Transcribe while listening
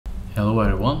Hello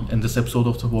everyone, in this episode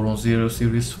of the Voron Zero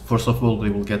series, first of all we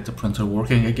will get the printer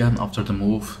working again after the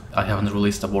move. I haven't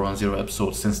released a Voron Zero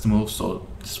episode since the move, so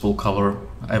this will cover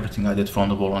everything I did from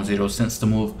the Voron Zero since the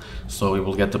move. So we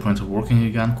will get the printer working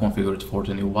again, configure it for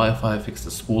the new Wi-Fi, fix the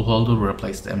spool holder,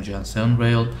 replace the MGN7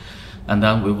 rail, and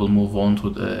then we will move on to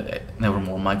the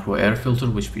Nevermore Micro air filter,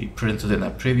 which we printed in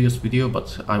a previous video,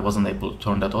 but I wasn't able to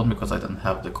turn that on because I didn't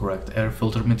have the correct air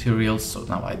filter materials. So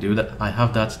now I do that. I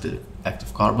have that, the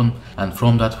active carbon, and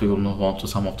from that we will move on to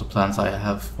some of the plans I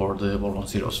have for the Voron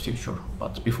Zero's future.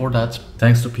 But before that,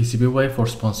 thanks to PCBWay for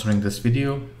sponsoring this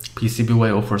video.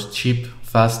 PCBWay offers cheap,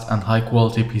 fast and high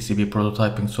quality PCB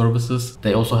prototyping services.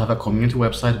 They also have a community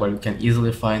website where you can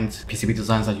easily find PCB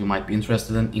designs that you might be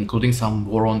interested in, including some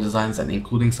Voron designs and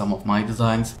including some of my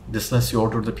designs. This lets you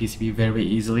order the PCB very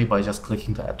easily by just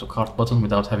clicking the add to cart button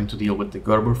without having to deal with the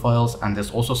Gerber files, and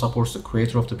this also supports the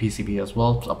creator of the PCB as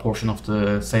well. A portion of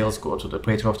the sales go to the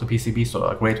creator of the PCB, so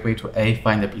a great way to A,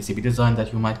 find a PCB design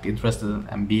that you might be interested in,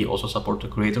 and B, also support the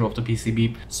creator of the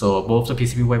PCB. So both the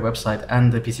PCBWay website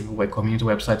and the PCBWay community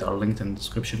website are linked in the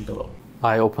description below.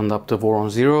 I opened up the Voron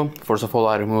Zero. First of all,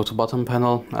 I removed the bottom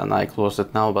panel and I closed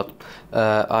it now, but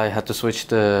I had to switch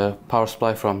the power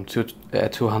supply from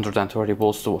 230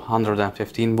 volts to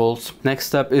 115 volts. Next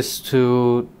step is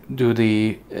to do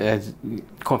the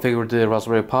configure the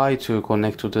Raspberry Pi to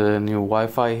connect to the new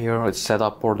Wi-Fi here. It's set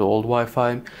up for the old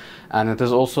Wi-Fi, and it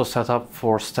is also set up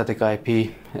for static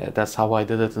IP. That's how I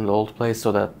did it in the old place,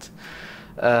 so that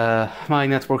my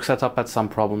network setup had some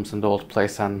problems in the old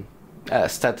place, and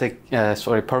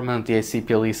permanent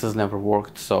DHCP leases never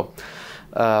worked. So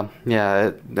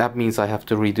yeah, that means I have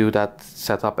to redo that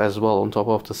setup as well on top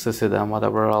of the SysID and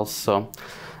whatever else. So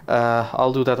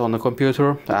I'll do that on the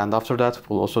computer, and after that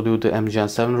we'll also do the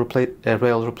MGN7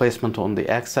 rail replacement on the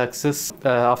x-axis.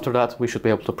 After that we should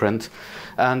be able to print.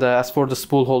 And as for the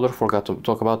spool holder, forgot to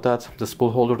talk about that. The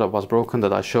spool holder that was broken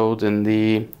that I showed in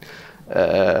the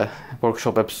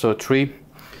workshop episode 3.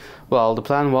 Well, the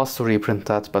plan was to reprint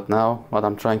that, but now what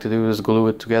I'm trying to do is glue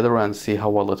it together and see how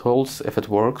well it holds. If it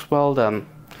works well, then,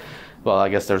 well, I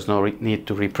guess there's no need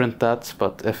to reprint that,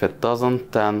 but if it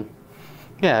doesn't, then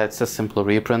yeah, it's a simple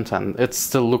reprint, and it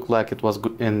still looked like it was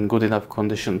in good enough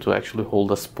condition to actually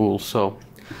hold a spool. So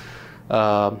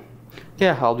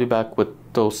yeah, I'll be back with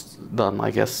those done,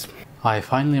 I guess. I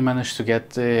finally managed to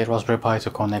get the Raspberry Pi to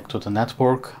connect to the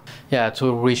network. Yeah,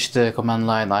 to reach the command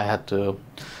line I had to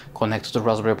connect to the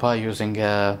Raspberry Pi using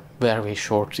a very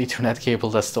short Ethernet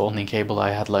cable. That's the only cable I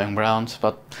had lying around.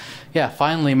 But yeah,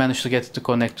 finally managed to get it to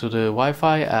connect to the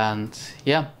Wi-Fi, and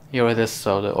yeah, here it is.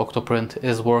 So the Octoprint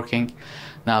is working.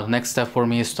 Now the next step for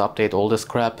me is to update all this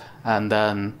crap, and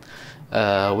then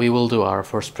we will do our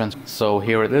first print. So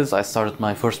here it is. I started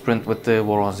my first print with the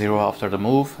Voron Zero after the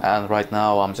move, and right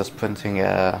now I'm just printing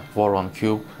a Voron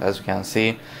Cube, as you can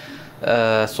see.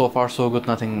 So far so good,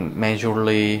 nothing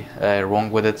majorly wrong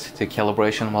with it. The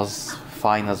calibration was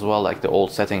fine as well, like the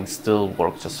old settings still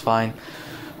work just fine.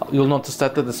 You'll notice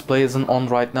that the display isn't on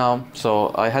right now,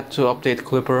 so I had to update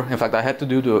Clipper. In fact, I had to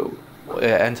do the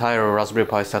entire Raspberry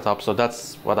Pi setup, so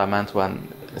that's what I meant when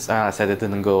I said it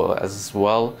didn't go as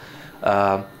well.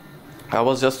 I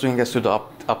was just doing a sudo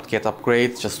apt-get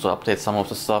upgrade just to update some of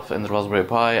the stuff in the Raspberry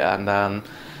Pi, and then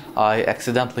I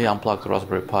accidentally unplugged the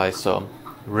Raspberry Pi, so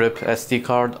RIP SD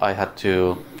card, I had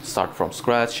to start from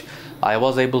scratch. I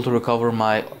was able to recover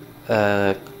my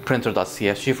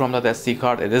printer.cfg from that SD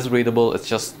card. It is readable, it's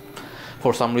just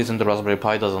for some reason the Raspberry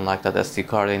Pi doesn't like that SD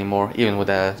card anymore. Even with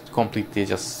a completely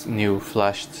just new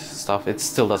flashed stuff, it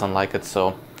still doesn't like it.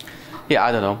 So yeah,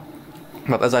 I don't know.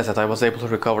 But as I said, I was able to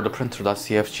recover the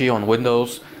printer.cfg on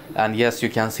Windows, and yes, you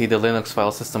can see the Linux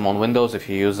file system on Windows if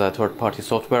you use a third-party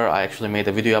software. I actually made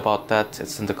a video about that.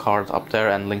 It's in the card up there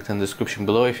and linked in the description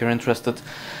below if you're interested.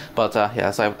 But yeah,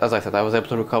 as I said, I was able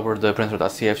to recover the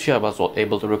printer.cfg. I was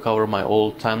able to recover my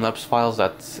old time-lapse files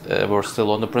that were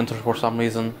still on the printer for some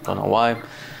reason, don't know why,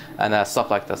 and stuff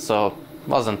like that. So it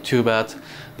wasn't too bad,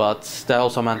 but that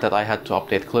also meant that I had to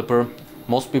update Clipper.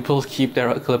 Most people keep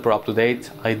their Clipper up to date.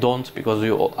 I don't, because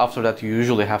after that you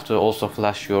usually have to also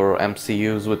flash your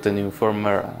MCUs with the new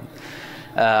firmware.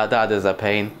 That is a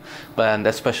pain, and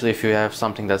especially if you have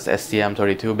something that's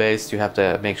STM32 based, you have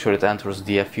to make sure it enters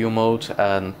DFU mode,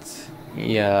 and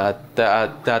yeah,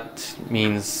 that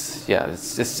means, yeah,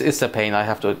 it's a pain. I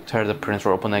have to tear the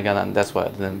printer open again, and that's why I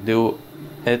didn't do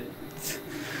it.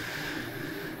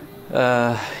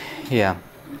 Yeah,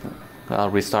 I'll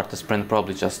restart the sprint,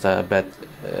 probably just a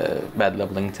bad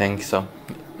leveling thing. So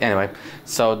anyway,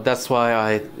 so that's why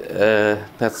I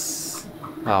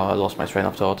lost my train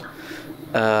of thought.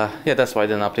 Yeah, that's why I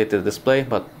didn't update the display,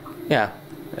 but yeah,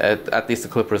 At least the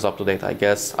clipper is up to date, I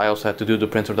guess. I also had to do the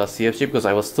printer.cfg because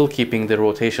I was still keeping the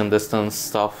rotation distance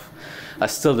stuff. I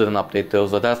still didn't update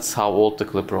those, but that's how old the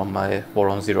clipper on my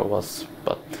Voron Zero was.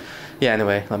 But yeah,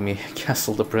 anyway, let me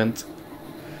cancel the print.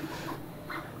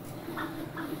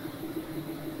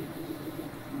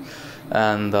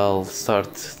 And I'll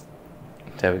start,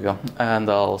 there we go, and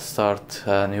I'll start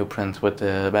a new print with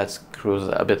the bed screws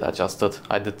a bit adjusted.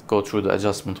 I did go through the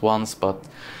adjustment once, but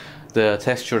the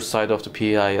texture side of the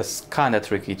PI is kind of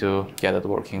tricky to get it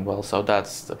working well, so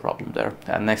that's the problem there.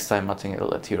 And next time I think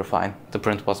it'll adhere fine. The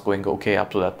print was going okay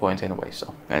up to that point anyway,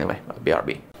 so anyway,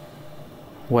 BRB.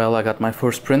 Well, I got my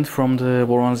first print from the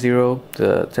Voron Zero,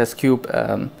 the test cube,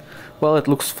 and well, it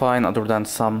looks fine other than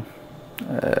some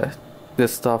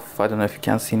this stuff. I don't know if you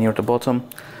can see near the bottom.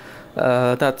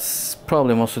 That's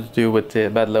probably mostly to do with the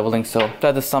bed leveling, so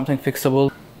that is something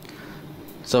fixable.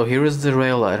 So here is the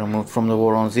rail I removed from the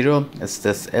Voron Zero. It's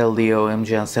this LDO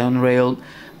MGN7 rail.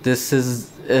 This is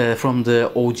from the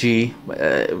OG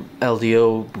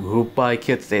LDO group buy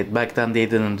kit. Back then they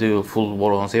didn't do full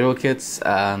Voron Zero kits,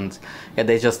 and yeah,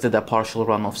 they just did a partial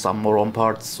run of some Voron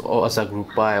parts as a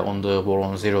group buy on the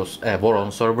Voron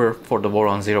Voron server for the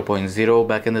Voron 0.0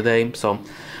 back in the day. So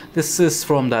this is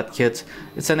from that kit.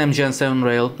 It's an MGN7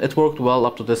 rail. It worked well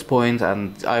up to this point,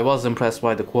 and I was impressed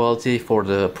by the quality for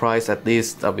the price at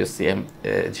least. Obviously,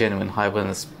 genuine Hiven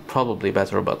is probably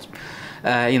better, but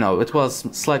you know, it was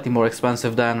slightly more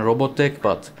expensive than Robotic,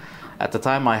 but at the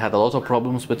time I had a lot of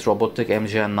problems with Robotic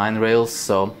MGN9 rails,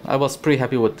 so I was pretty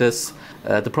happy with this.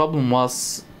 The problem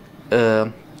was,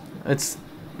 it's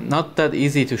not that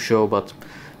easy to show, but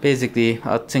basically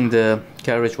I think the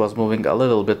carriage was moving a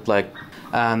little bit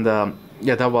and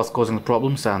yeah, that was causing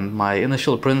problems, and my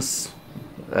initial prints,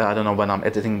 I don't know when I'm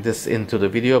editing this into the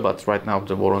video, but right now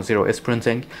the Voron Zero is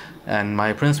printing, and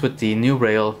my prints with the new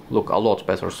rail look a lot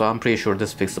better, so I'm pretty sure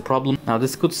this fixed the problem. Now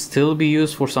this could still be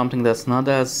used for something that's not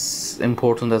as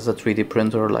important as a 3D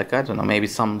printer, like I don't know, maybe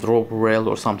some drop rail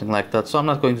or something like that, so I'm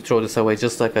not going to throw this away,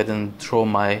 just like I didn't throw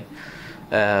my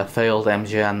failed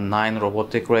MGN9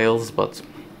 robotic rails, but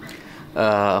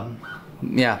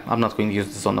yeah, I'm not going to use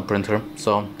this on the printer.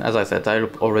 So as I said, I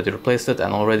already replaced it,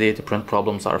 and already the print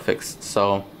problems are fixed,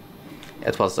 so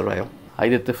it was the rail. I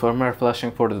did the firmware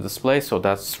flashing for the display, so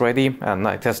that's ready, and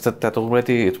I tested that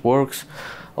already, it works.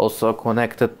 Also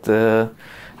connected the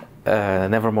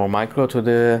Nevermore Micro to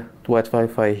the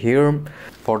Wi-Fi here.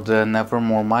 For the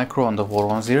Nevermore Micro on the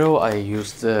Voron Zero, I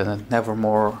used the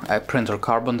Nevermore printer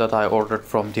carbon that I ordered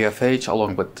from DFH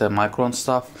along with the Micron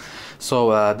stuff.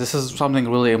 So this is something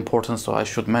really important, so I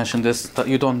should mention this, that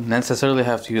you don't necessarily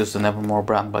have to use the Nevermore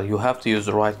brand, but you have to use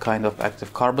the right kind of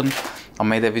active carbon. I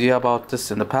made a video about this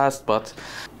in the past, but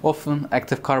often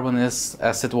active carbon is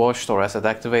acid washed or acid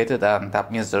activated, and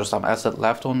that means there's some acid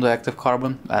left on the active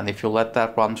carbon, and if you let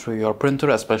that run through your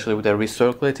printer, especially with a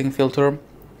recirculating filter,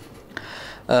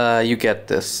 you get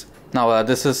this. Now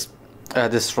this is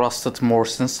this rusted more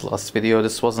since the last video.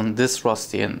 This wasn't this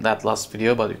rusty in that last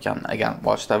video, but you can again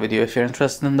watch that video if you're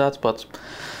interested in that. But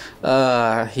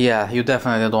yeah, you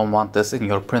definitely don't want this in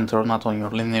your printer, not on your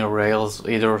linear rails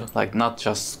either, like not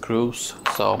just screws.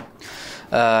 So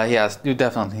yes, you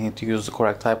definitely need to use the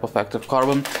correct type of active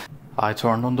carbon. I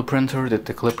turned on the printer, did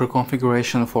the clipper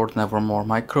configuration for the Nevermore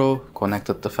Micro,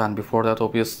 connected the fan before that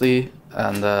obviously,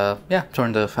 and yeah,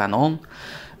 turned the fan on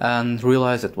and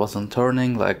realized it wasn't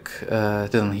turning,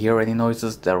 didn't hear any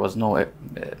noises. There was no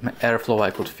airflow I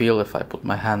could feel if I put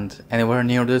my hand anywhere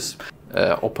near this.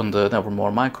 Opened the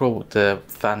Nevermore Micro with the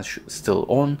fan still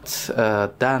on.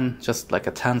 Then just like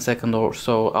a 10-second or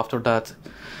so after that,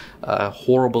 a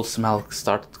horrible smell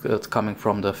started coming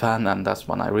from the fan, and that's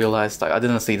when I realized, I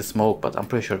didn't see the smoke, but I'm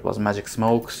pretty sure it was magic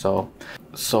smoke, so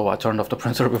I turned off the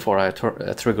printer before I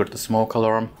triggered the smoke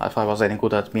alarm. If I was any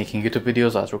good at making YouTube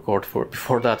videos, I'd record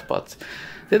before that, but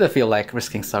didn't feel like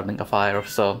risking starting a fire,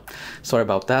 so sorry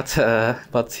about that.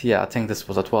 But yeah, I think this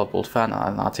was a 12-volt fan,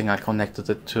 and I think I connected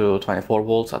it to 24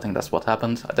 volts. I think that's what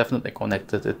happened. I definitely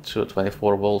connected it to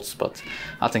 24 volts, but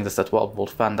I think this is a 12-volt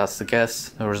fan, that's the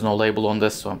guess. There is no label on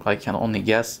this, so I can only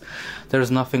guess.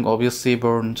 There's nothing obviously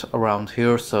burned around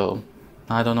here, so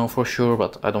I don't know for sure,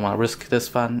 but I don't want to risk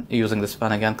using this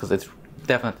fan again, because it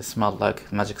definitely smelled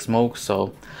like magic smoke.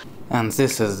 So, and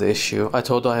this is the issue. I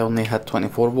thought I only had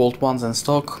 24-volt ones in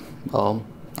stock. Well,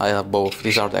 I have both.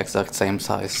 These are the exact same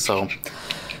size, so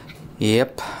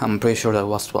yep, I'm pretty sure that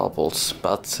was 12 volts.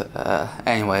 But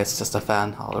anyway, it's just a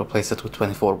fan. I'll replace it with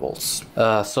 24 volts.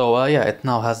 So yeah, it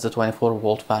now has the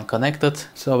 24-volt fan connected.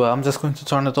 So I'm just going to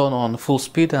turn it on full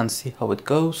speed and see how it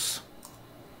goes.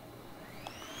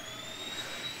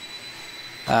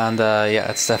 And yeah,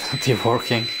 it's definitely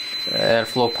working.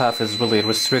 airflow path is really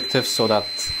restrictive, so that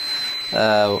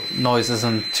noise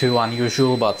isn't too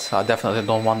unusual, but I definitely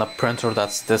don't want a printer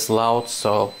that's this loud.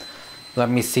 So let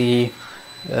me see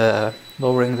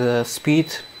lowering the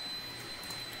speed,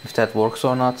 if that works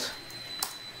or not.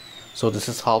 So this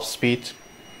is half speed.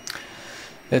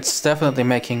 It's definitely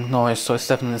making noise, so it's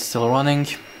definitely still running.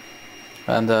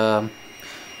 And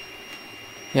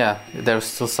yeah, there's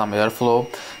still some airflow.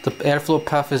 The airflow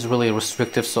path is really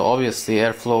restrictive, so obviously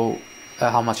airflow,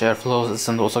 how much airflow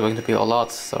isn't also going to be a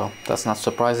lot, so that's not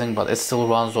surprising, but it still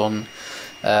runs on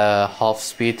half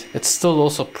speed. It's still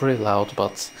also pretty loud,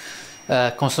 but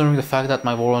considering the fact that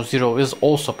my Voron Zero is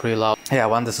also pretty loud, yeah,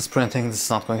 when this is printing, this is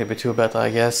not going to be too bad, I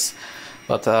guess.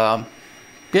 But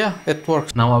yeah, it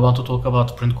works. Now I want to talk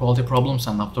about print quality problems,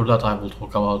 and after that I will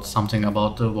talk about something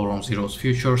about the Voron Zero's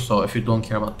future. So if you don't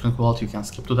care about print quality, you can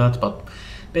skip to that. But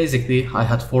basically I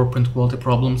had 4 print quality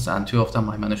problems, and 2 of them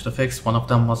I managed to fix. One of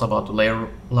them was about the layer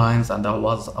lines, and that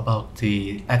was about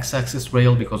the x-axis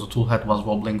rail, because the toolhead was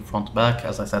wobbling front back,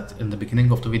 as I said in the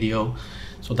beginning of the video.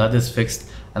 So that is fixed.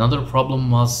 Another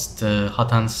problem was the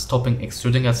hot end stopping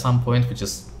extruding at some point, which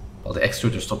is, well, the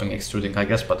extruder stopping extruding, I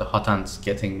guess, but the hot end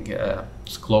getting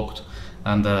clogged,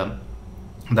 and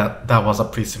that was a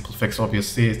pretty simple fix.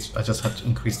 Obviously, I just had to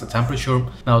increase the temperature.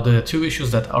 Now the 2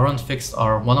 issues that aren't fixed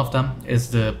are, one of them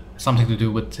is something to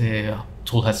do with the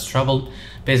toolhead's travel.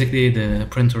 Basically, the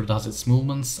printer does its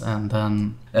movements, and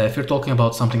then if you're talking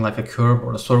about something like a curve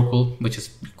or a circle, which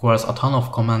requires a ton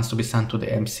of commands to be sent to the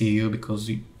MCU, because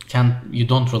you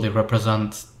don't really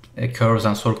represent curves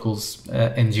and circles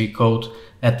in G code,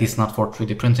 at least not for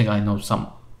 3D printing. I know some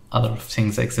other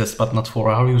things exist, but not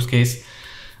for our use case.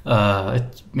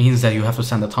 It means that you have to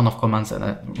send a ton of commands in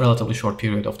a relatively short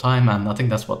period of time, and I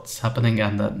think that's what's happening,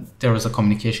 and there is a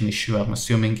communication issue, I'm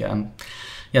assuming. And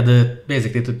yeah,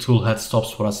 basically the toolhead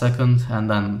stops for a second and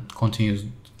then continues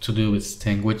to do its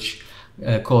thing, which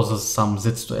causes some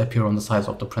zits to appear on the sides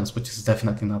of the prints, which is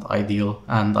definitely not ideal,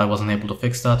 and I wasn't able to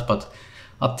fix that. But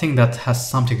I think that has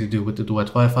something to do with the duet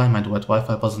Wi-Fi. My duet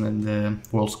Wi-Fi wasn't in the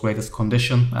world's greatest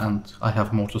condition, and I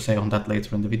have more to say on that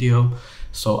later in the video.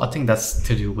 So I think that's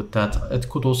to do with that. It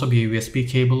could also be a USB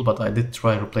cable, but I did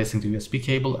try replacing the USB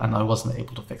cable and I wasn't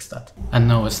able to fix that. And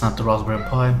no, it's not the Raspberry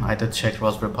Pi. I did check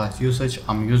Raspberry Pi's usage.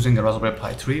 I'm using a Raspberry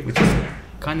Pi 3, which is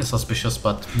kind of suspicious,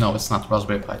 but no, it's not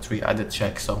Raspberry Pi 3. I did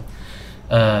check, so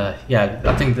yeah,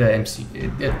 I think the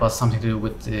it was something to do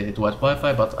with the duet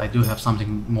Wi-Fi, but I do have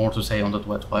something more to say on the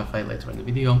duet Wi-Fi later in the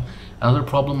video. Another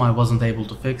problem I wasn't able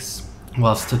to fix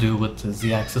was to do with the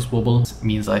Z-axis wobble. It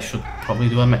means I should probably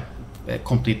do a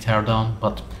complete teardown,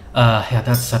 but yeah,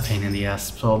 that's a pain in the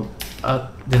ass. So I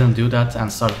didn't do that and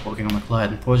started working on a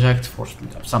client project for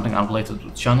something unrelated to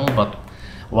the channel. But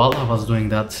while I was doing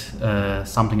that,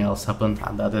 something else happened,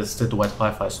 and that is the duet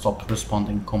Wi-Fi stopped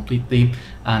responding completely.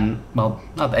 And well,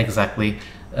 not exactly.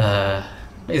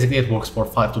 Basically it works for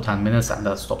 5 to 10 minutes and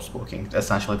that stops working.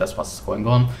 Essentially that's what's going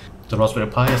on. The Raspberry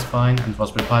Pi is fine, and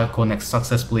Raspberry Pi connects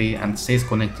successfully and stays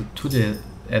connected to the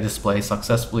display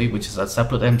successfully, which is a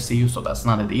separate MCU, so that's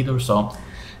not it either. So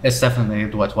it's definitely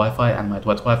duet Wi-Fi, and my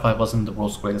duet Wi-Fi wasn't in the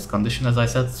world's greatest condition, as I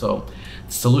said. So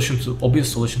the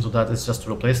obvious solution to that is just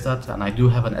to replace that, and I do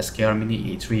have an SKR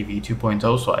Mini E3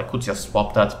 V2.0, so I could just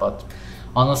swap that. But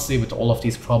honestly, with all of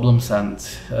these problems and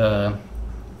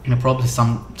probably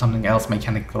something else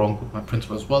mechanically wrong with my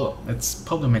printer as well, it's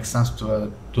probably makes sense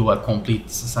to do a complete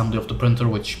assembly of the printer,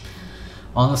 which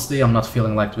honestly I'm not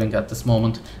feeling like doing at this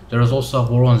moment. There is also a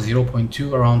Voron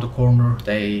 0.2 around the corner.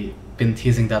 They've been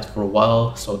teasing that for a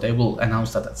while, so they will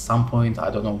announce that at some point. I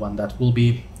don't know when that will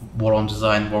be. Voron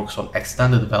design works on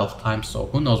extended valve time, so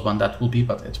who knows when that will be,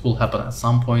 but it will happen at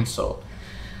some point. So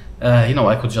you know,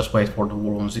 I could just wait for the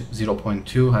Voron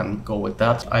 0.2 and go with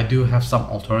that. I do have some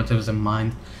alternatives in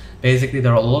mind. Basically,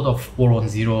 there are a lot of Voron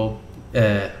 0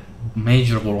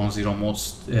 major Voron 0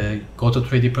 modes. Go to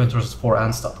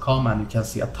 3dprinters4ants.com and you can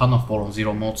see a ton of Voron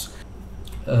 0 modes.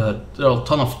 There are a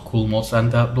ton of cool modes,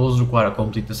 and those require a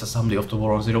complete disassembly of the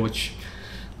Voron 0, which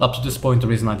up to this point the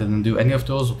reason I didn't do any of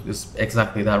those is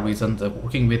exactly that reason.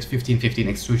 Working with 1515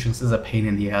 extrusions is a pain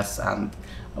in the ass, and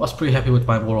I was pretty happy with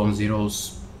my Voron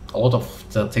 0s. A lot of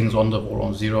the things on the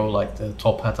Voron 0, like the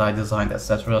top hat I designed,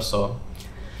 etc. So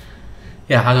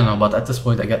yeah, I don't know, but at this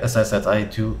point, as I said, I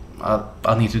need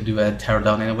to do a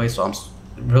teardown anyway, so I'm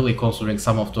really considering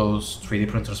some of those 3D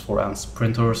printers for ants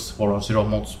printers, Voron 0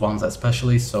 modes ones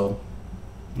especially. So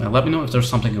let me know if there's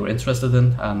something you're interested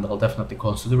in, and I'll definitely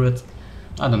consider it.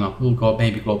 I don't know, we'll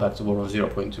maybe go back to Voron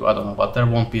 0.2, I don't know, but there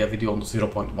won't be a video on the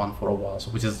 0.1 for a while, so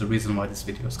which is the reason why this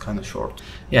video is kind of short.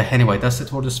 Yeah, anyway, that's it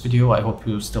for this video. I hope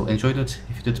you still enjoyed it.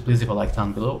 If you did, please leave a like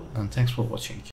down below, and thanks for watching.